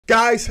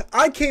Guys,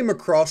 I came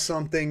across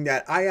something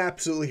that I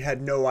absolutely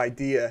had no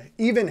idea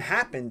even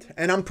happened,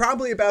 and I'm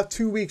probably about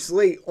 2 weeks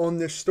late on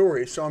this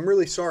story, so I'm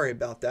really sorry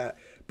about that.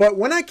 But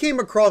when I came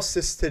across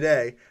this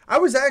today, I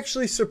was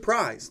actually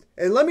surprised.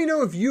 And let me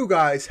know if you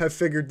guys have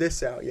figured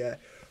this out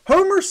yet.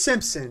 Homer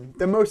Simpson,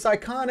 the most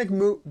iconic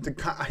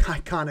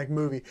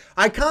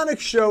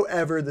show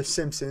ever, The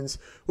Simpsons,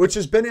 which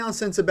has been out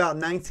since about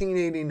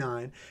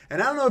 1989.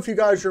 And I don't know if you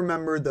guys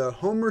remember the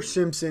Homer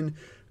Simpson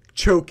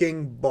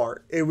choking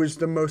Bart. It was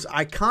the most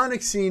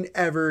iconic scene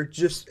ever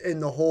just in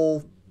the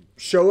whole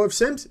show of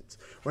Simpsons.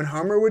 When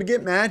Homer would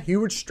get mad, he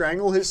would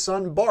strangle his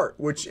son Bart,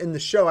 which in the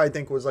show I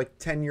think was like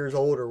 10 years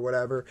old or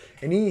whatever.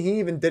 And he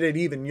even did it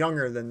even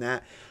younger than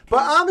that.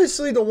 But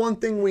obviously the one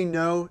thing we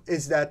know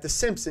is that The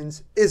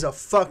Simpsons is a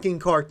fucking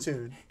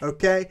cartoon,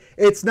 okay?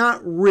 It's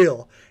not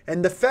real.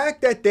 And the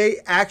fact that they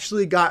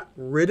actually got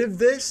rid of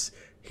this,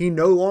 he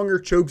no longer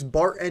chokes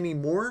Bart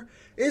anymore,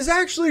 is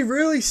actually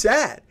really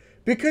sad.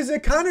 Because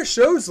it kind of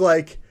shows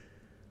like,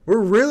 we're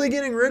really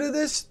getting rid of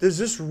this? Does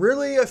this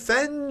really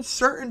offend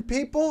certain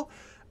people?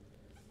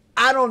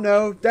 I don't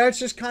know. That's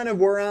just kind of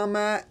where I'm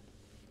at.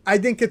 I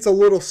think it's a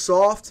little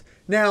soft.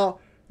 Now,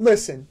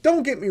 listen,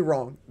 don't get me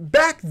wrong.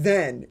 Back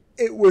then,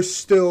 it was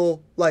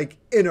still, like,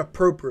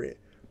 inappropriate.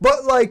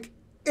 But, like,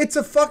 it's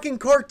a fucking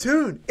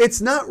cartoon. It's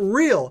not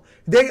real.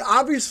 They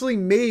obviously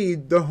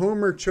made the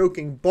Homer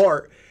choking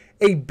Bart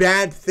a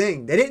bad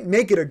thing. They didn't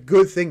make it a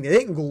good thing. They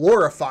didn't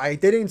glorify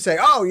it. They didn't say,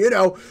 oh, you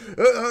know,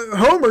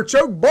 Homer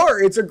choked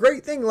Bart. It's a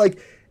great thing.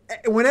 Like,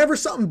 whenever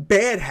something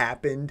bad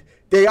happened,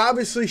 they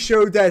obviously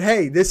showed that,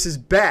 hey, this is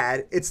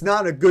bad. It's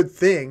not a good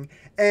thing.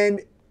 And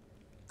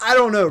I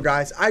don't know,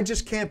 guys. I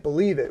just can't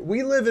believe it.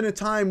 We live in a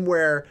time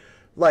where,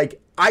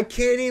 like, I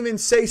can't even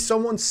say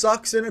someone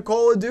sucks in a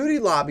Call of Duty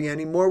lobby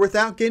anymore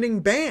without getting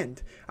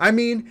banned. I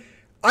mean,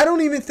 I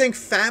don't even think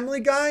Family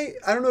Guy,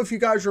 I don't know if you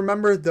guys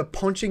remember the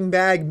punching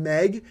bag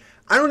Meg.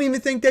 I don't even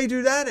think they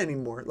do that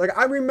anymore. Like,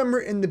 I remember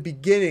in the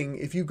beginning,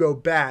 if you go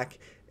back,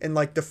 in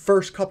like the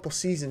first couple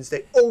seasons,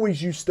 they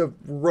always used to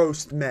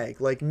roast Meg.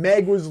 Like,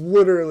 Meg was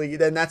literally,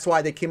 then that's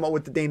why they came up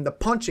with the name the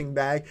punching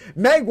bag.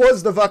 Meg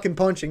was the fucking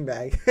punching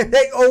bag.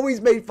 They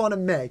always made fun of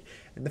Meg.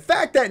 And the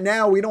fact that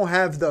now we don't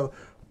have the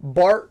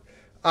Bart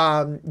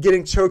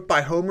getting choked by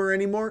Homer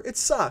anymore, it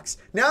sucks.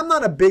 Now, I'm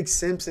not a big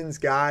Simpsons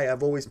guy.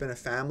 I've always been a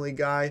Family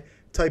Guy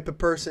type of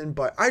person,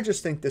 but I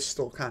just think this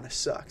still kind of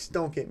sucks.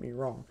 Don't get me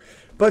wrong.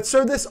 But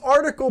so this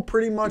article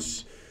pretty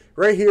much,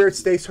 right here, it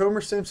states Homer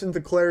Simpson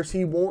declares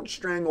he won't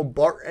strangle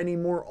Bart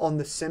anymore on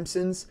The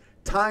Simpsons.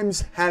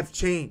 Times have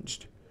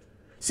changed.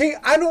 See,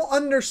 I don't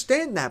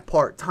understand that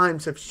part.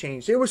 Times have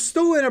changed. It was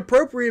still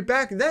inappropriate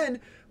back then,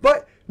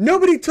 but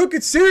nobody took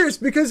it serious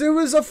because it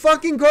was a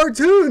fucking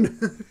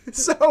cartoon.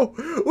 So,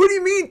 what do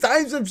you mean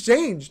times have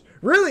changed?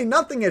 Really,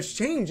 nothing has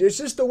changed. It's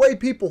just the way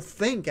people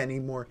think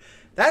anymore.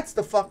 That's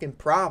the fucking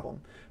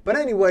problem. But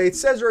anyway, it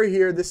says right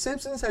here, The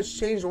Simpsons has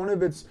changed one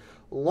of its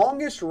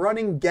longest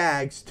running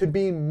gags to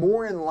be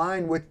more in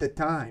line with the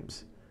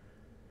times.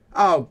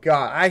 Oh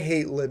God, I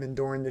hate living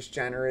during this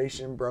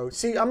generation, bro.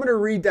 See, I'm going to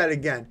read that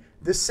again.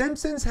 The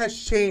Simpsons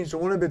has changed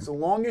one of its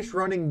longest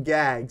running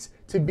gags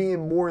to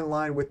being more in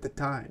line with the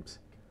times.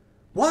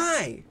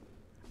 Why?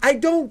 I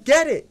don't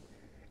get it.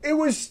 It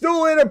was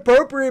still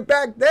inappropriate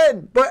back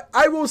then, but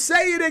I will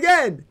say it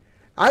again.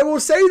 I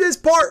will say this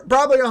part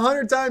probably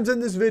 100 times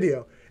in this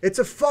video. It's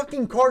a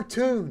fucking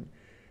cartoon.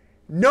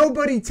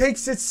 Nobody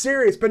takes it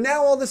serious, but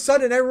now all of a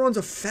sudden everyone's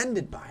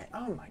offended by it.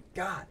 Oh my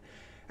God.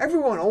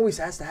 Everyone always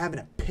has to have an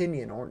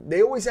opinion, or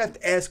they always have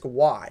to ask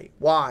why.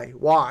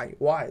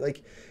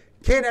 Like,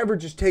 can't ever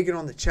just take it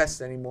on the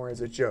chest anymore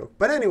as a joke.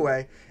 But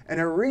anyway, in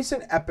a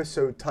recent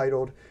episode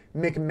titled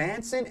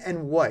McManson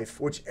and Wife,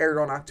 which aired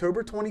on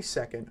October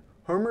 22nd,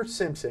 Homer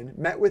Simpson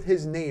met with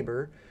his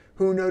neighbor,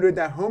 who noted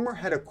that Homer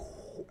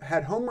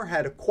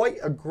had quite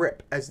a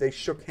grip as they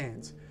shook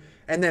hands.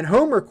 And then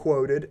Homer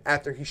quoted,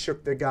 after he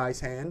shook the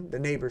guy's hand, the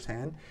neighbor's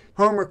hand,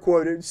 Homer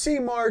quoted, "See,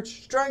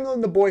 Marge,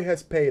 strangling the boy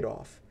has paid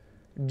off.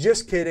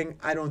 Just kidding,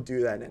 I don't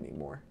do that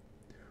anymore."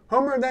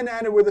 Homer then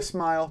added with a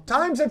smile,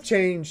 "Times have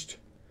changed."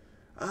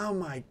 Oh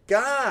my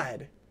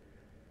God.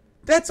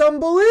 That's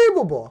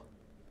unbelievable.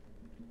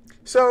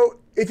 So,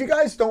 if you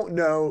guys don't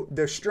know,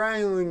 the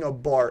strangling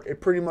of Bart,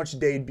 it pretty much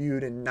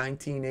debuted in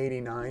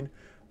 1989.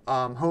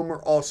 Homer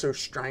also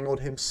strangled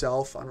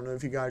himself. I don't know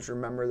if you guys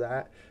remember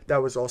that.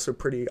 That was also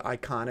pretty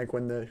iconic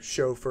when the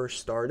show first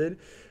started.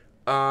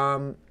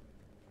 Although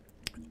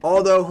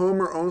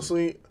Homer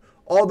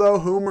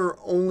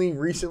only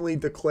recently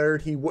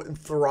declared he wouldn't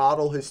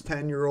throttle his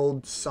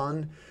 10-year-old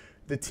son,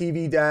 the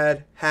TV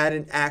dad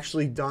hadn't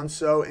actually done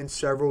so in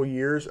several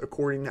years,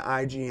 according to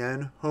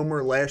IGN.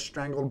 Homer last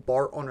strangled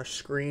Bart on a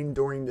screen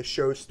during the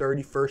show's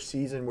 31st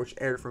season, which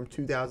aired from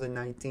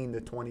 2019 to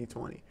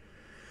 2020.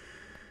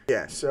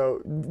 Yeah,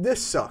 so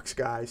this sucks,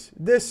 guys.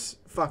 This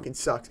fucking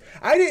sucks.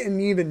 I didn't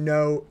even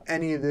know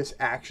any of this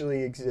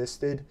actually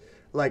existed.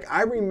 Like,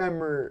 I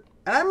remember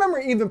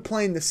even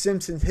playing the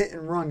Simpsons hit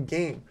and run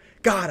game.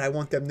 God, I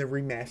want them to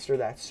remaster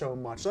that so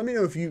much. Let me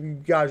know if you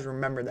guys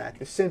remember that.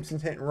 The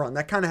Simpsons Hit and Run.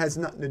 That kind of has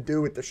nothing to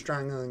do with the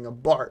strangling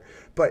of Bart,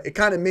 but it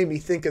kind of made me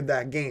think of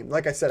that game.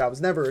 Like I said, I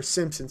was never a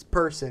Simpsons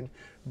person,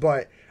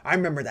 but I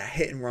remember that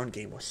Hit and Run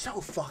game was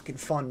so fucking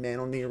fun, man,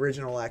 on the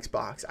original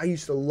Xbox. I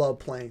used to love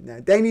playing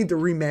that. They need to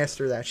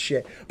remaster that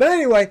shit. But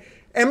anyway,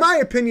 in my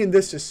opinion,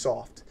 this is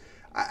soft.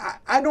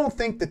 I don't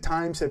think the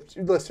times have...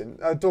 Listen,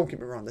 don't get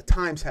me wrong. The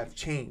times have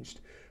changed.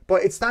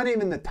 But it's not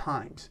even the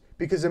times.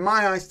 Because in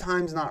my eyes,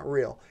 time's not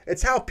real.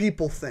 It's how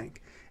people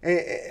think.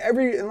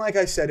 And like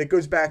I said, it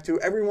goes back to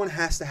everyone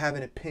has to have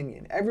an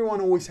opinion.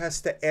 Everyone always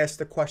has to ask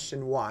the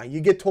question why.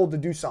 You get told to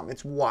do something,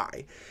 it's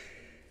why.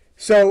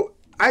 So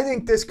I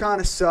think this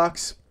kind of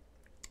sucks.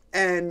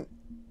 And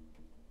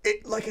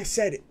like I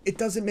said, it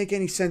doesn't make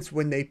any sense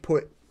when they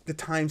put the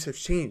times have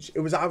changed. It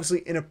was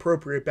obviously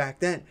inappropriate back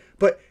then.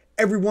 But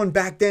everyone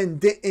back then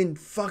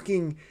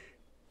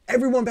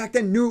everyone back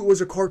then knew it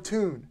was a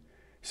cartoon.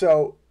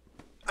 So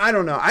I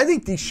don't know. I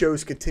think these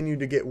shows continue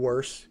to get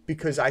worse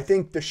because I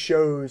think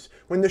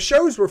when the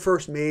shows were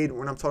first made,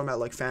 when I'm talking about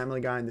like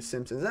Family Guy and The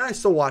Simpsons, and I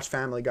still watch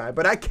Family Guy,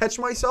 but I catch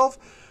myself,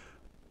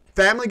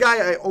 Family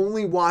Guy, I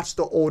only watch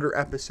the older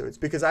episodes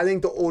because I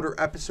think the older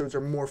episodes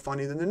are more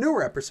funny than the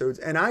newer episodes.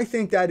 And I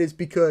think that is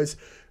because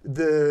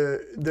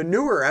the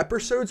newer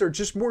episodes are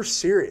just more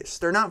serious.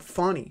 They're not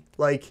funny.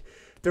 Like,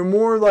 they're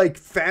more like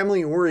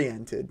family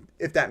oriented,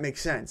 if that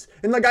makes sense.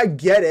 And like, I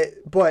get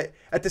it, but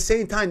at the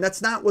same time, that's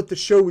not what the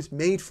show was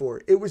made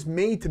for. It was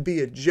made to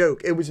be a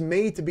joke. It was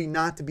made to be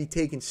not to be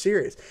taken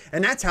serious.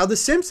 And that's how The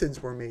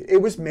Simpsons were made.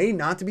 It was made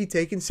not to be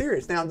taken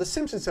serious. Now, The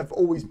Simpsons have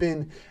always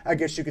been, I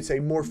guess you could say,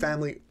 more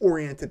family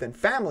oriented than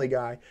Family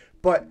Guy,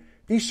 but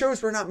these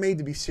shows were not made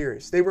to be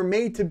serious. They were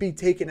made to be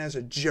taken as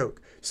a joke.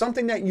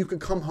 Something that you could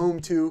come home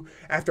to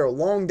after a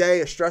long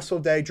day, a stressful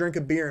day, drink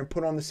a beer and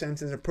put on The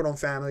Simpsons and put on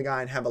Family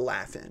Guy and have a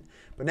laugh in.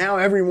 But now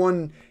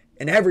everyone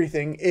and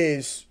everything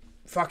is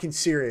fucking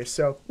serious.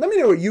 So let me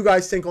know what you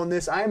guys think on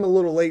this. I am a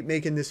little late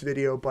making this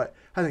video, but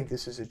I think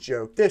this is a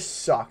joke. This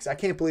sucks. I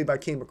can't believe I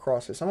came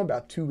across this. I'm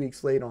about 2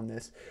 weeks late on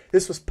this.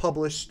 This was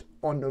published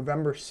on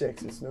November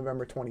 6th. It's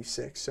November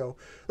 26th. So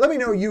let me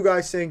know what you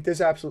guys think.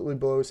 This absolutely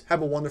blows.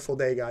 Have a wonderful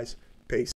day, guys. Peace.